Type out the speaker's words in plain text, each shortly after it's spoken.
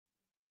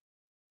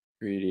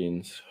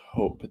Greetings.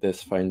 Hope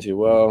this finds you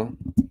well.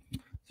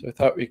 So I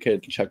thought we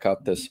could check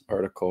out this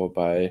article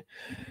by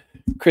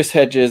Chris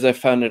Hedges. I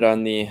found it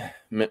on the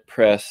Mint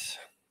Press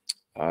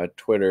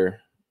Twitter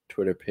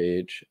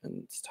page,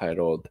 and it's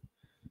titled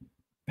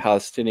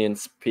 "Palestinians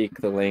Speak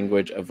the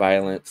Language of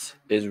Violence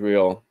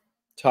Israel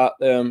Taught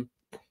Them."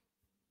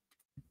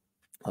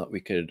 We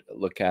could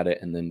look at it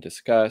and then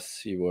discuss,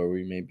 see where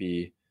we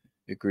maybe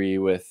agree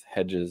with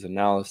Hedges'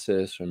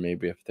 analysis, or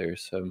maybe if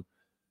there's some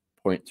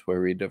points where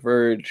we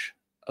diverge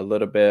a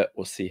little bit.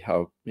 We'll see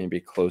how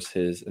maybe close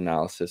his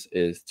analysis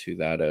is to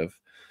that of,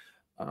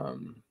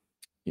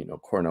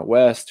 Cornel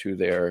West, who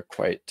they're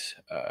quite,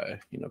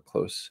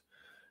 close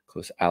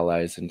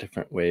allies in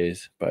different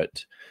ways.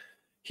 But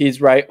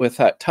he's right with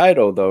that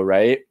title, though,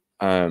 right?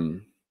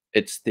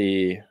 It's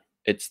the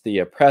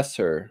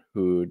oppressor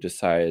who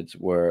decides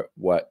where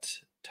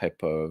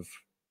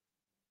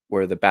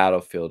the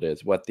battlefield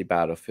is, what the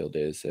battlefield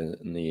is,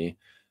 and the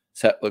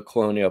settler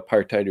colonial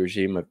apartheid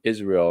regime of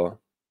Israel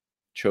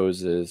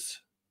has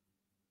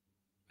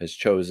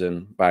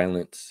chosen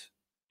violence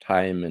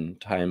time and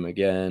time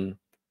again,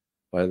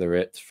 whether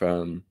it's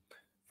from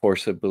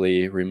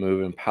forcibly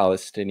removing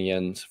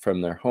Palestinians from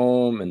their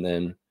home and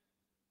then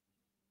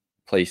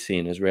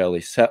placing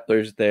Israeli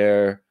settlers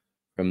there,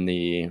 from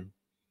the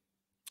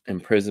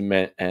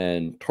imprisonment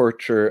and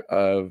torture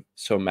of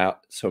so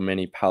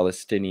many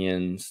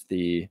Palestinians,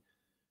 the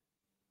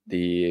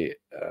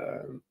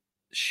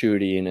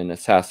shooting and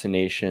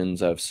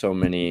assassinations of so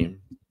many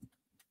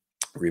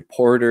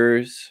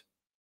reporters,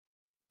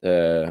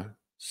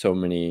 so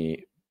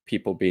many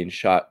people being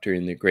shot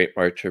during the Great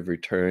March of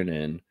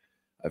Return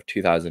of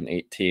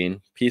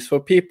 2018. Peaceful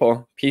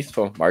people,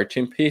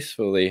 marching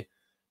peacefully,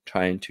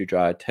 trying to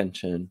draw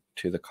attention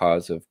to the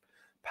cause of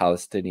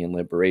Palestinian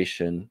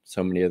liberation.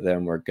 So many of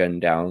them were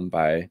gunned down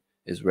by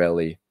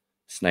Israeli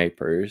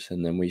snipers.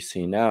 And then we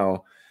see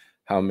now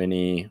how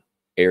many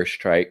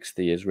airstrikes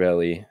the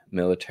Israeli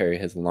military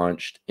has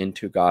launched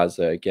into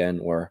Gaza, again,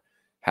 where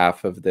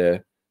half of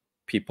the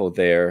people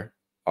there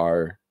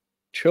are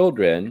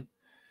children.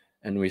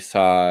 And we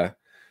saw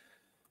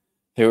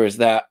there was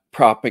that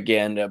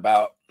propaganda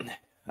about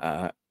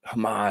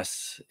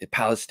Hamas,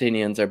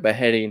 Palestinians are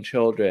beheading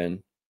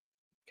children.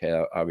 Okay,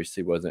 that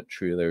obviously wasn't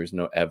true. There was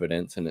no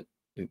evidence, and it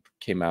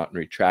came out and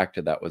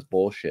retracted that was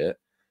bullshit.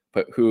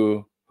 But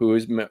who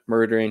is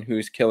murdering,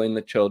 who's killing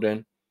the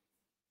children?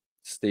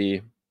 It's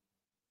the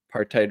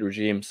apartheid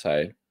regime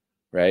side,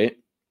 right?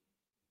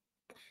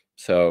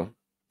 So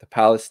the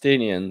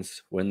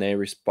Palestinians, when they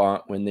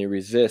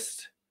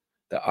resist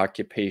the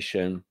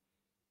occupation,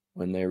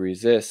 when they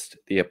resist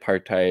the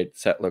apartheid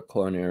settler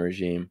colonial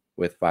regime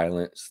with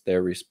violence,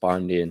 they're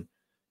responding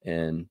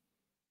in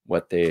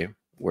what they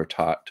were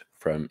taught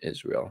from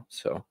Israel.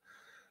 So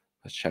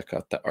let's check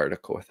out the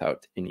article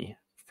without any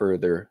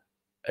further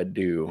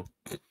ado.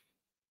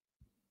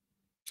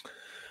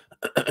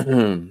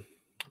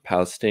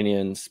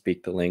 Palestinians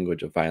speak the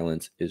language of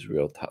violence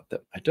Israel taught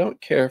them. I feel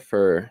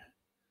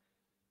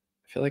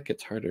like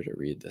it's harder to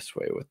read this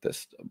way with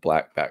this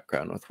black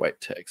background with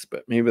white text,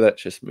 but maybe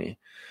that's just me.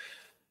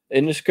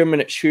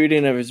 Indiscriminate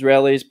shooting of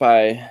Israelis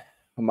by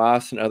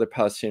Hamas and other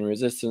Palestinian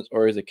resistance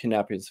orders of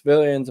kidnapping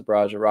civilians, a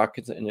barrage of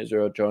rockets in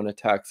Israel, drone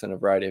attacks on a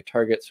variety of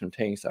targets, from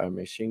tanks to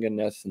machine gun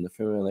nests, in the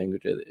familiar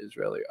language of the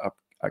Israeli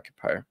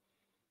occupier.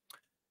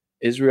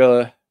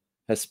 Israel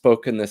has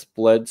spoken this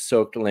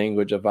blood-soaked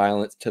language of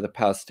violence to the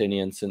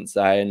Palestinians since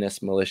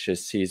Zionist militias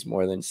seized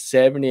more than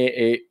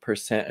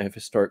 78% of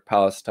historic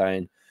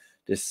Palestine,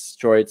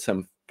 destroyed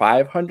some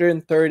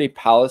 530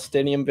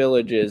 Palestinian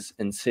villages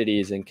and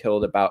cities, and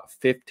killed about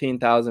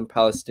 15,000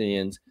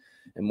 Palestinians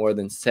in more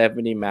than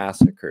 70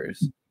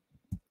 massacres.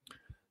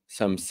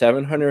 Some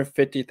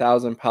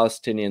 750,000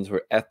 Palestinians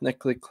were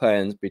ethnically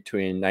cleansed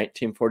between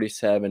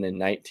 1947 and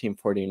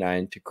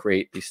 1949 to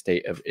create the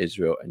State of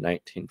Israel in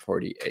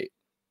 1948.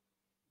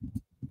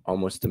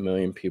 Almost 1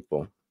 million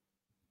people.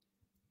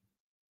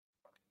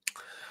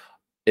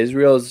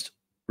 Israel's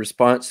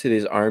response to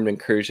these armed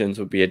incursions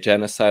would be a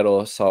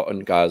genocidal assault on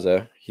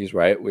Gaza. He's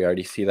right. We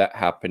already see that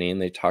happening.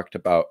 They talked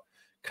about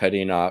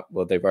they've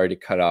already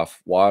cut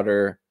off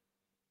water,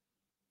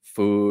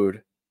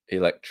 food,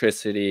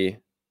 electricity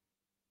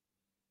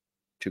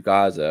to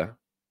Gaza,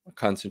 a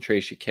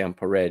concentration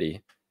camp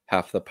already.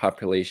 Half the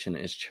population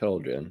is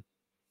children.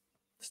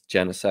 It's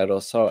genocidal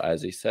assault,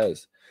 as he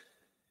says.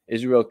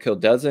 Israel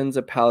killed dozens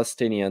of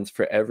Palestinians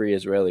for every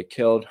Israeli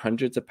killed.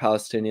 Hundreds of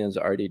Palestinians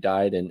already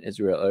died in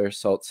Israeli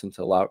assaults since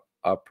the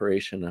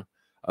operation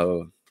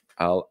of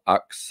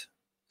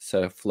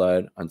Al-Aqsa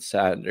flood on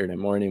Saturday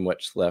morning,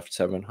 which left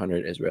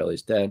 700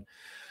 Israelis dead.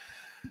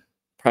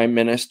 Prime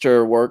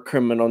Minister war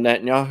criminal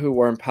Netanyahu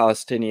warned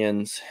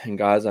Palestinians in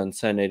Gaza on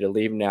Sunday to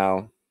leave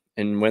now.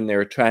 And when they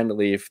were trying to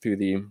leave through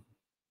the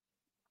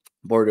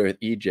border with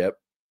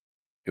Egypt,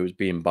 it was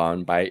being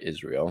bombed by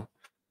Israel.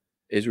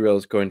 Israel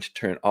is going to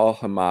turn all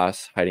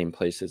Hamas hiding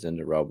places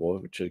into rubble,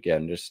 which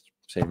again, just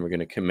saying we're going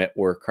to commit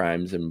war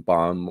crimes and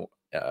bomb,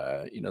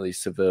 these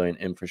civilian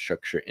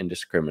infrastructure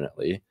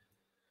indiscriminately.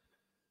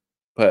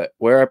 But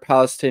where are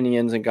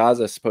Palestinians in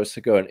Gaza supposed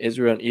to go? And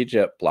Israel and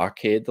Egypt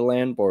blockade the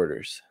land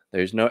borders.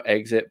 There's no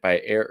exit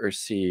by air or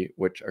sea,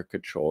 which are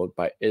controlled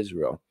by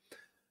Israel.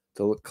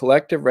 The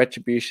collective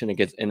retribution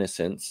against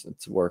innocents,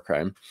 it's a war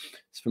crime.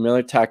 It's a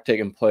familiar tactic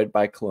employed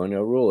by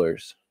colonial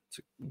rulers.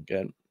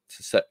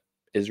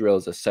 Israel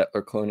is a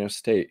settler colonial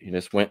state. You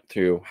just went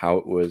through how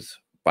it was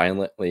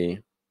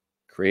violently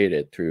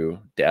created through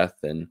death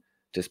and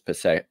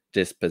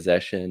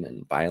dispossession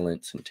and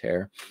violence and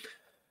terror.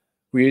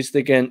 We used it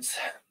against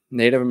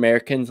Native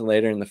Americans and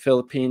later in the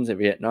Philippines and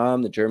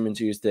Vietnam. The Germans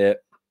used it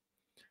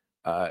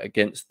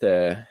against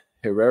the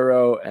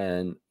Herero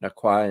and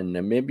Nakwa in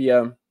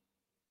Namibia,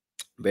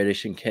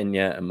 British in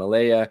Kenya and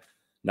Malaya.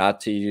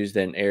 Nazis used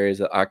it in areas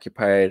that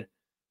occupied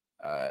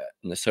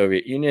in the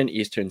Soviet Union,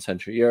 Eastern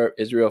Central Europe.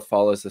 Israel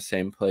follows the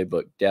same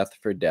playbook, death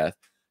for death,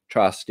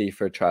 atrocity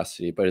for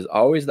atrocity, but is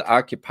always the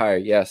occupier,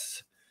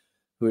 yes,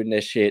 who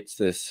initiates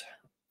this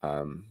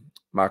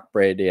mock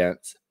braid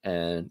dance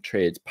and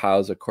trades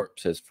piles of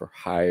corpses for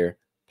higher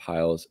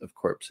piles of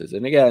corpses.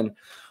 And again,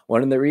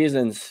 one of the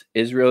reasons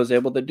Israel is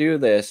able to do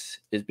this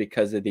is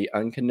because of the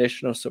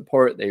unconditional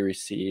support they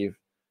receive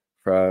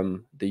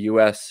from the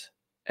U.S.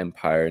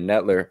 empire,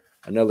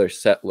 another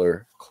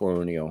settler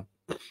colonial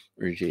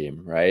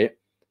regime, right?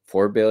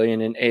 $4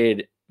 billion in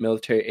aid,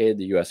 military aid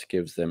the U.S.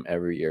 gives them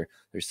every year.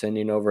 They're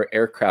sending over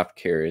aircraft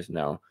carriers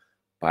now.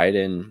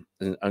 Biden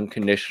is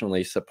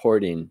unconditionally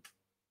supporting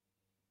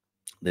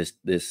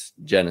this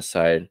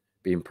genocide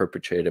being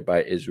perpetrated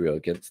by Israel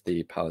against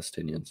the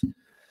Palestinians.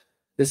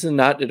 This is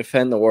not to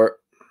defend the war.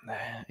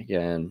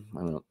 Again,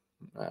 I'm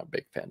not a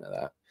big fan of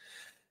that.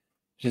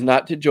 It is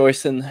not to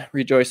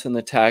rejoice in the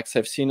attacks.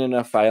 I've seen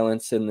enough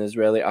violence in the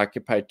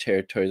Israeli-occupied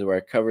territories where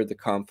I covered the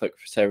conflict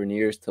for 7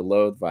 years to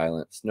loathe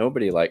violence.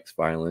 Nobody likes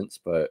violence,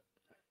 but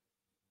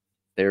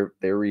they're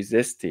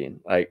resisting.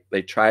 Like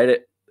they've tried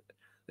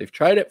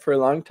it for a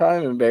long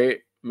time in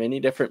very many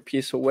different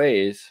peaceful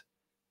ways.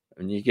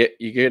 And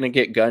you're gonna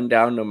get gunned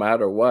down no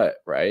matter what,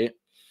 right?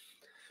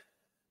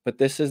 But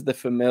this is the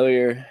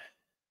familiar,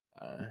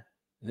 I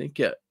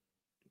think,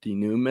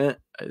 denouement.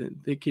 I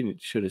think he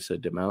should have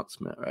said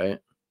denouncement, right?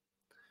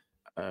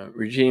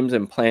 Regimes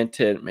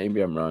implanted, maybe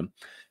I'm wrong,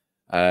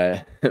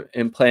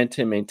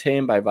 implanted and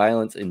maintained by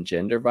violence and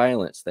gender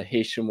violence, the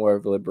Haitian War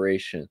of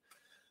Liberation,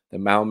 the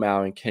Mau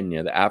Mau in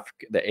Kenya, the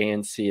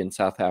ANC in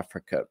South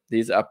Africa.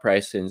 These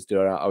uprisings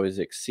do not always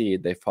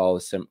exceed. They follow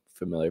some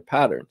familiar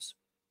patterns.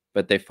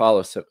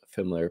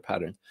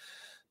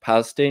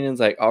 Palestinians,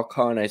 like all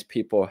colonized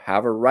people,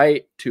 have a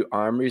right to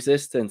armed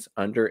resistance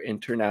under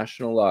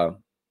international law.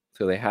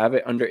 So they have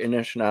it under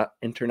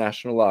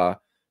international law,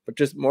 but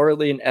just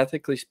morally and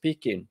ethically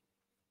speaking,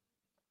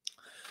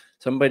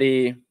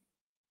 somebody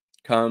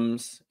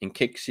comes and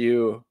kicks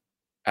you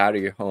out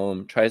of your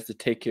home, tries to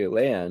take your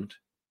land,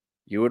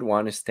 you would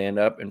want to stand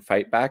up and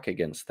fight back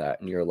against that,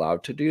 and you're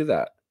allowed to do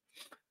that.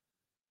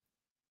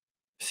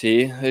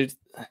 See, this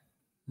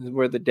is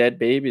where the dead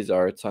babies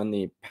are. It's on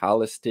the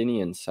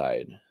Palestinian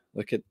side.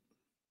 Look at,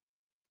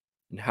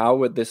 and how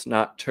would this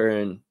not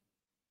turn,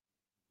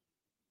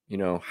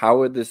 how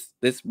would this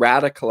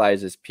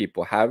radicalizes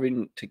people,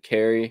 having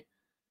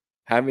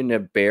to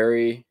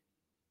bury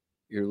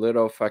your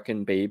little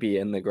fucking baby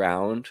in the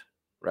ground,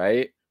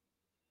 right?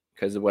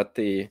 Because of what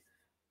the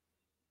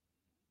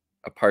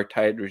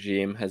apartheid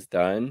regime has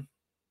done,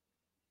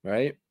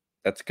 right?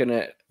 That's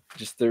gonna,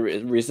 just the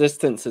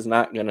resistance is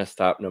not gonna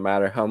stop no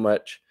matter how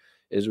much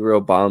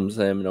Israel bombs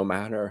them, no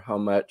matter how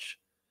much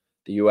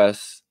the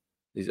US,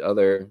 these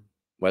other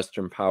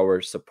Western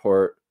powers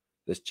support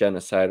this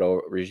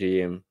genocidal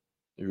regime.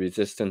 The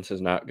resistance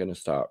is not going to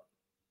stop.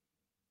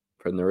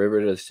 From the river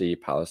to the sea,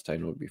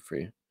 Palestine will be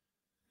free.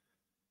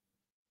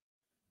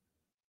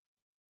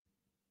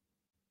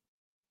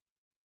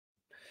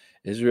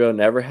 Israel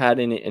never had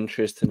any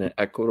interest in an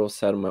equitable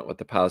settlement with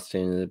the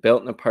Palestinians. It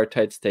built an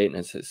apartheid state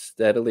and has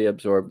steadily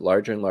absorbed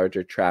larger and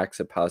larger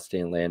tracts of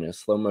Palestinian land in a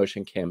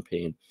slow-motion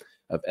campaign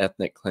of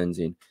ethnic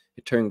cleansing.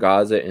 It turned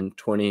Gaza in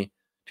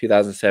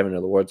 2007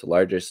 into the world's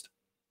largest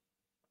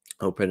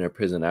open-air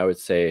prison. I would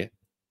say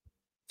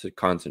it's a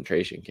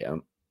concentration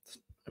camp.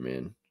 I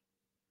mean,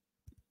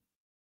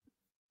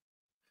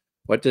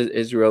 what does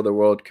Israel, the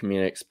world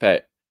community,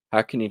 expect?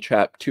 How can you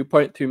trap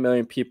 2.3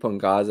 million people in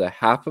Gaza,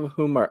 half of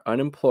whom are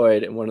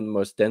unemployed in one of the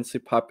most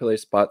densely populated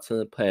spots on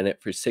the planet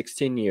for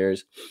 16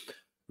 years,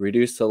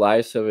 reduce the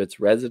lives of its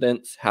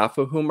residents, half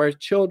of whom are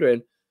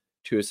children,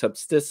 to a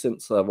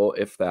subsistence level,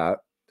 if that,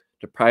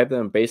 deprive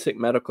them of basic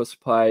medical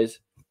supplies?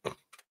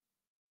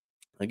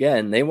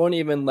 Again, they won't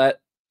even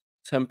let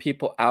some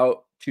people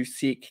out to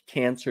seek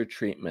cancer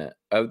treatment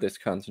of this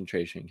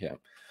concentration camp.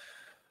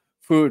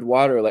 Food,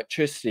 water,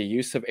 electricity,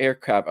 use of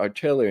aircraft,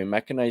 artillery,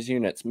 mechanized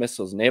units,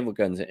 missiles, naval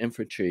guns, and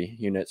infantry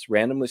units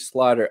randomly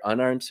slaughter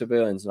unarmed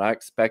civilians and not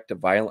expect a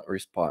violent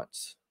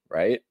response,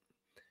 right?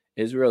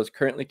 Israel is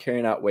currently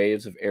carrying out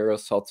waves of aerial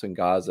assaults in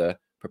Gaza,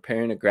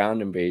 preparing a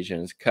ground invasion,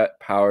 has cut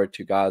power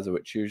to Gaza,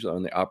 which usually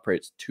only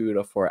operates 2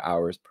 to 4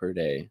 hours per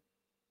day.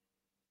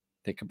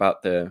 Think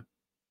about the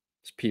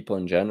It's people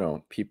in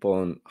general,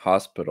 people in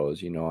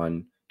hospitals,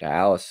 on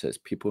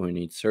dialysis, people who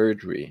need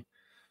surgery,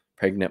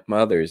 pregnant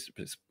mothers,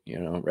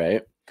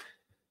 right?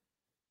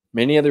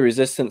 Many of the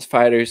resistance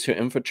fighters who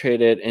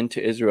infiltrated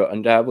into Israel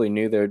undoubtedly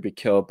knew they would be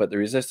killed, but the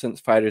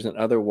resistance fighters in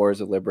other wars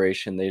of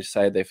liberation, they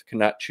decided they could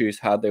not choose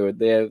how they would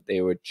live,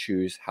 they would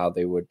choose how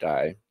they would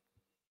die.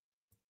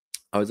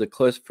 I was a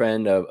close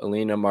friend of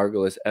Alina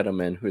Margulis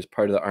Edelman, who was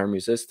part of the armed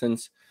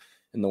resistance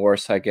in the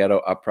Warsaw Ghetto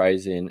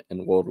Uprising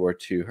in World War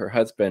II. Her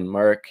husband,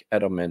 Marek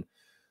Edelman,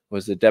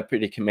 was the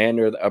deputy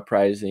commander of the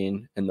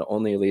uprising and the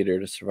only leader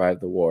to survive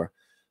the war.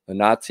 The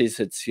Nazis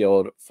had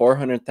sealed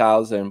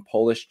 400,000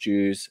 Polish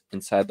Jews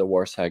inside the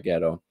Warsaw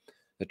Ghetto.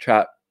 The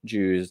trapped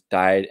Jews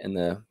died in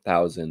the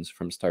thousands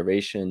from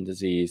starvation,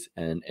 disease,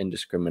 and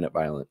indiscriminate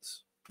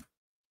violence.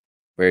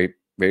 Very,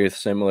 very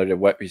similar to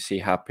what we see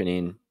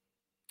happening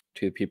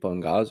to the people in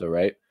Gaza,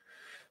 right?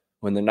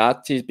 When the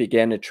Nazis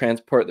began to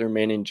transport the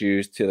remaining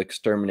Jews to the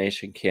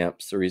extermination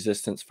camps, the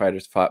resistance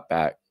fighters fought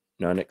back.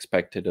 None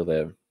expected to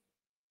live.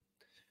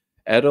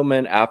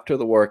 Edelman, after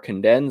the war,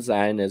 condemned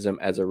Zionism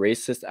as a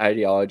racist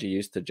ideology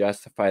used to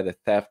justify the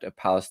theft of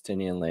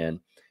Palestinian land.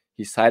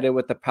 He sided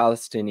with the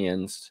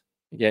Palestinians.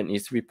 Again, it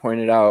needs to be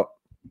pointed out,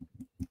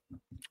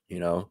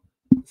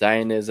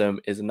 Zionism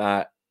is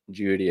not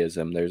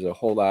Judaism. There's a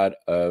whole lot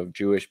of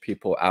Jewish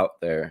people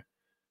out there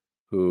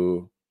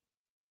who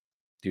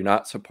do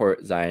not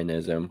support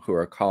Zionism, who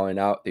are calling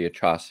out the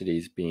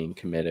atrocities being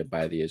committed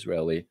by the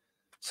Israeli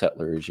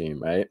settler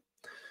regime, right?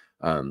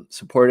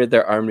 Supported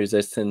their armed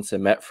resistance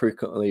and met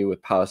frequently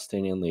with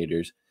Palestinian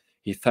leaders.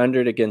 He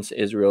thundered against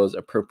Israel's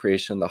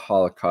appropriation of the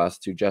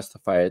Holocaust to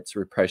justify its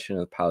repression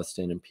of the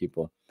Palestinian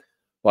people.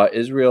 While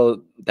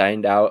Israel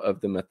dined out of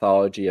the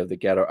mythology of the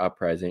ghetto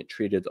uprising, it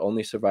treated its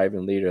only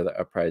surviving leader of the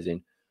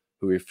uprising,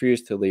 who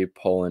refused to leave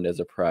Poland, as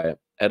a pariah.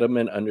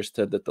 Edelman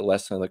understood that the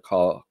lesson of the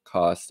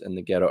Holocaust and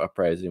the ghetto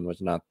uprising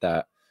was not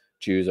that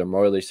Jews are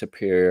morally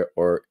superior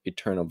or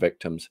eternal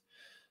victims.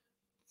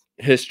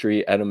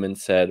 History, Edelman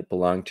said,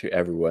 belonged to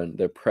everyone.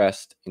 The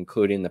oppressed,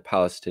 including the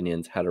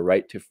Palestinians, had a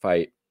right to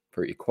fight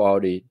for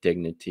equality,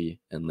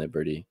 dignity, and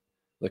liberty.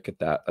 Look at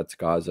that. That's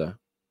Gaza.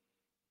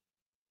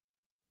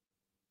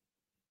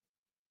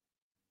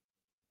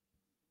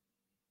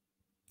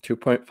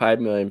 $2.5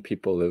 million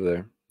people live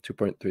there.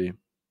 2.3.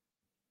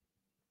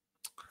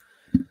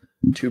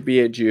 To be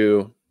a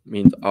Jew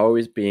means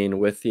always being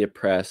with the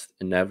oppressed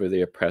and never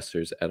the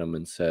oppressors,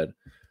 Edelman said.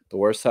 The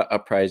Warsaw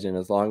Uprising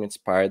has long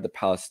inspired the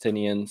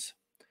Palestinians.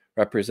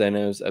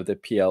 Representatives of the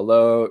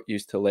PLO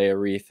used to lay a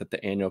wreath at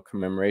the annual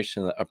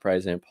commemoration of the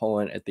uprising in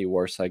Poland at the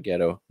Warsaw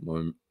Ghetto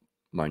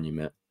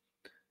Monument.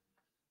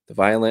 The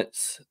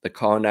violence the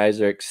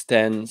colonizer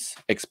expends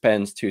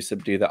to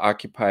subdue the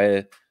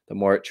occupied, the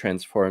more it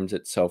transforms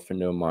itself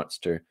into a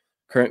monster.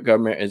 Current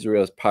government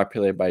Israel is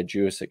populated by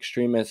Jewish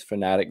extremists,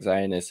 fanatic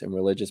Zionists, and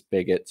religious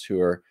bigots who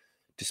are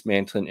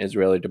dismantling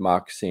Israeli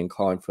democracy and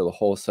calling for the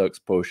wholesale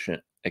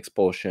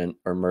expulsion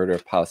or murder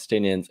of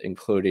Palestinians,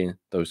 including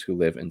those who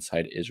live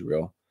inside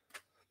Israel.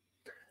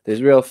 The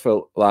Israel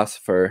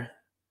philosopher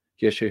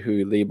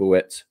Yeshayahu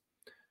Leibowitz,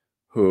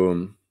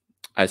 whom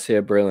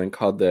Isaiah Berlin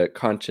called the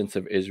conscience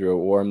of Israel,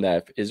 warned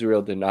that if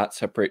Israel did not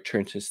separate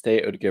church and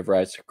state, it would give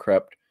rise to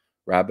corrupt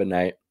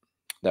rabbinate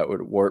that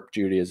would warp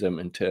Judaism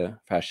into a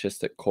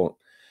fascistic cult.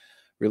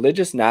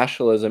 Religious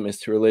nationalism is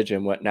to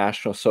religion what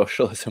National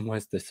Socialism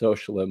was to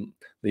socialism,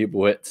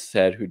 Leibowitz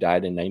said, who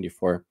died in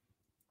 1994.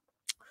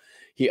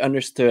 He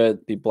understood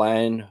the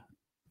blind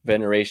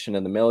veneration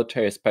of the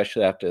military,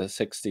 especially after the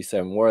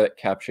 1967 war that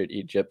captured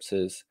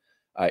Egypt's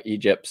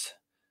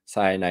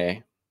Sinai,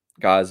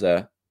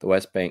 Gaza, the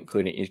West Bank,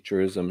 including East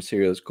Jerusalem,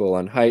 Syria's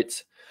Golan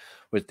Heights,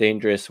 was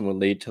dangerous and would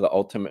lead to the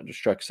ultimate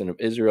destruction of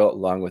Israel,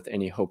 along with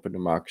any hope of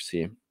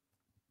democracy.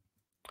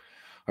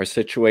 Our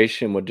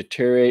situation would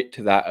deteriorate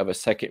to that of a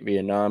second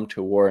Vietnam,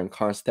 to a war in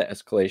constant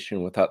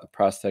escalation without the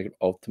prospect of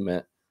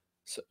ultimate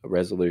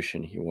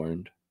resolution, he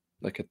warned.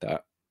 Look at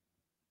that.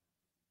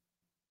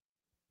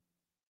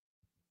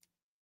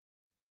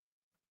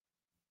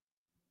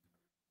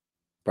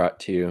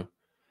 Brought to you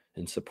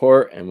in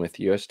support and with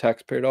U.S.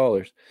 taxpayer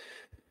dollars.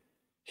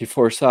 He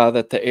foresaw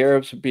that the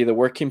Arabs would be the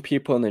working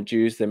people and the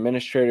Jews, the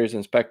administrators,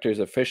 inspectors,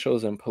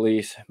 officials, and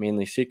police,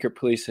 mainly secret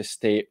police, a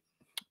state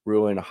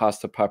ruling a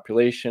hostile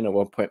population of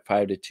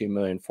 1.5 to 2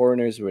 million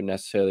foreigners would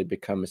necessarily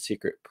become a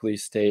secret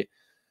police state,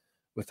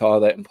 with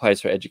all that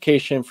implies for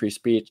education, free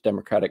speech,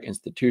 democratic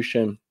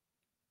institution.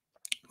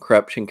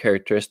 Corruption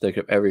characteristic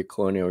of every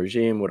colonial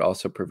regime would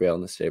also prevail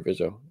in the state of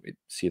Israel. We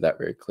see that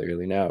very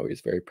clearly now.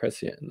 He's very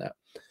prescient in that.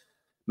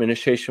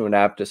 Administration would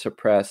have to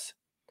suppress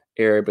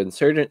Arab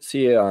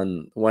insurgency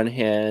on one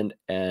hand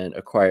and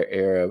acquire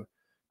Arab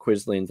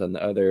Quislings on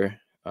the other.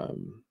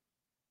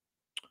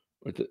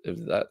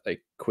 Is that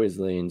like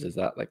Quislings? Is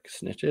that like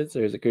snitches?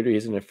 There's a good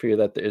reason to fear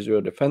that the Israel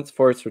Defense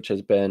Force, which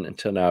has been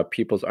until now a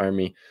People's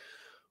Army,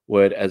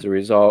 would, as a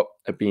result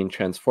of being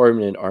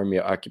transformed into an army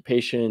of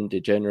occupation,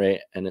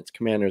 degenerate, and its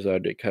commanders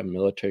would become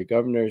military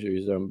governors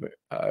who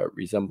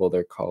resemble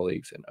their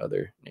colleagues in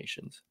other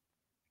nations.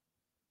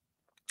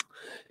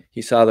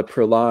 He saw the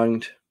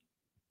prolonged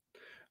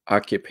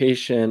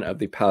occupation of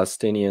the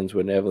Palestinians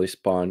would inevitably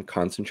spawn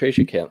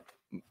concentration camp.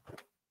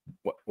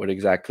 What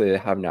exactly they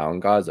have now in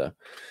Gaza.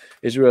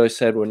 Israel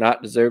said will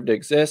not deserve to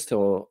exist and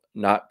will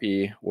not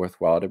be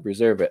worthwhile to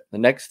preserve it. The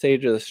next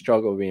stage of the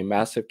struggle will be a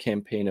massive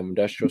campaign of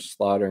industrial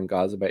slaughter in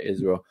Gaza by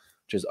Israel,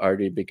 which has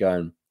already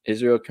begun.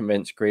 Israel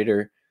convinced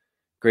greater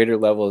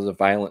levels of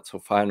violence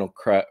will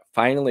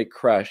finally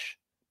crush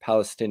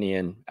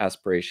Palestinian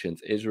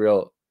aspirations.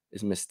 Israel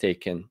is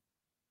mistaken.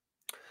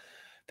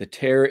 The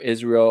terror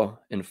Israel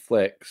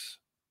inflicts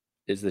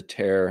is the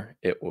terror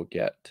it will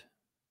get.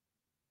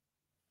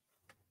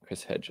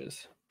 Chris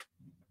Hedges.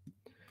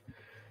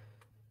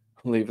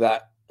 I'll leave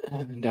that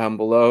down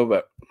below,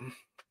 but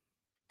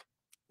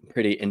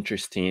pretty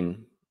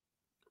interesting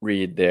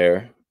read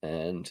there,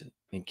 and I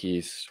think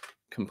he's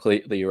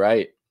completely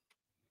right.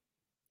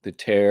 The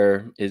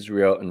terror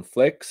Israel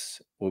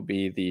inflicts will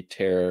be the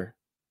terror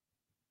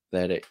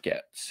that it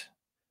gets,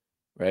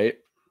 right?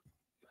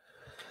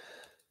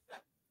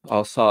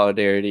 All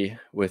solidarity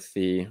with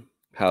the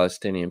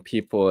Palestinian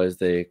people as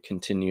they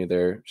continue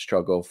their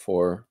struggle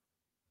for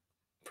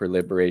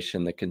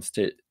liberation, that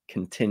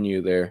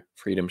continue their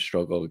freedom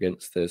struggle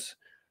against this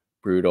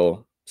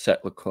brutal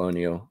settler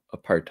colonial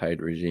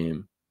apartheid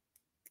regime.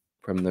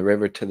 From the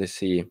river to the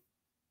sea,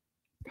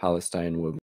 Palestine will